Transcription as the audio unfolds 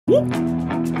Hello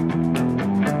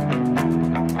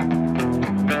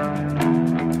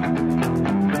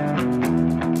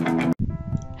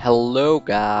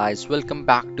guys, welcome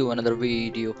back to another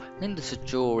video. In this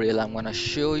tutorial I'm gonna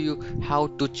show you how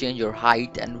to change your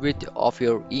height and width of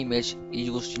your image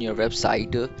used in your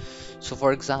website. So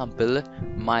for example,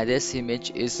 my this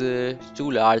image is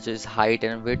too large, its height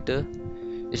and width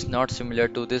is not similar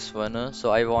to this one,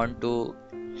 so I want to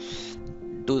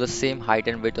do the same height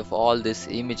and width of all these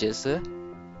images.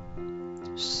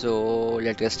 So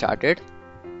let's get started.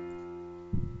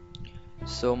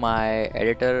 So my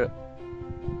editor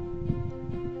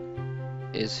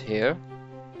is here,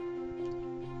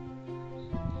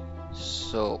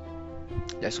 so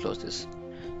let's close this.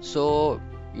 So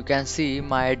you can see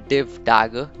my div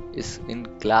tag is in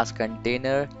class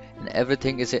container and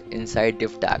everything is inside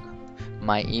div tag,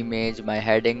 my image, my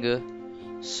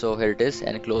heading. So here it is,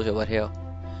 and close over here.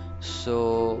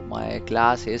 So my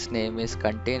class is name is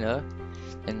container,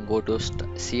 then go to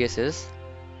css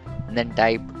and then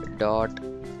type dot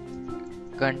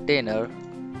container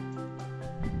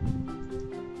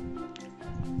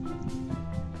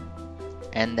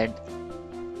and then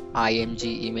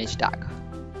img image tag,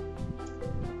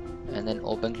 and then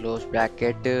open close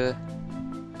bracket,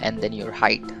 and then your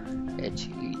height,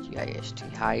 HEIST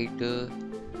height,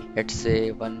 let's say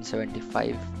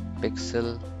 175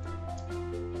 pixel,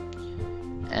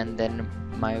 and then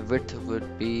my width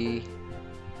would be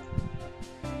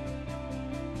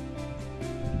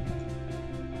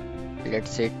let's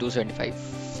say 275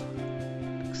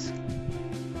 pixel.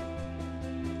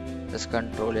 Let's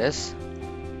control S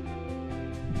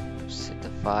to set the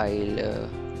file.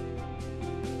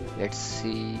 Let's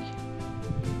see.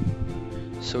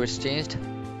 So it's changed.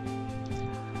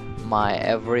 My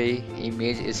every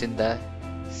image is in the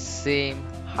same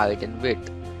height and width.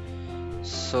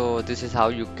 So this is how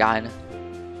you can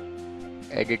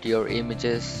edit your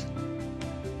images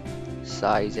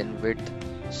size and width.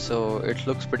 So it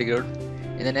looks pretty good.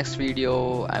 In the next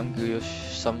video I'm giving you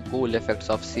some cool effects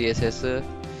of CSS.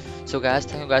 So guys,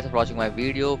 thank you guys for watching my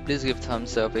video. Please give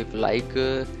thumbs up if you like.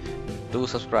 Do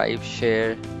subscribe,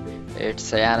 share.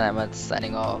 It's Ayan Ahmad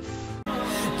signing off.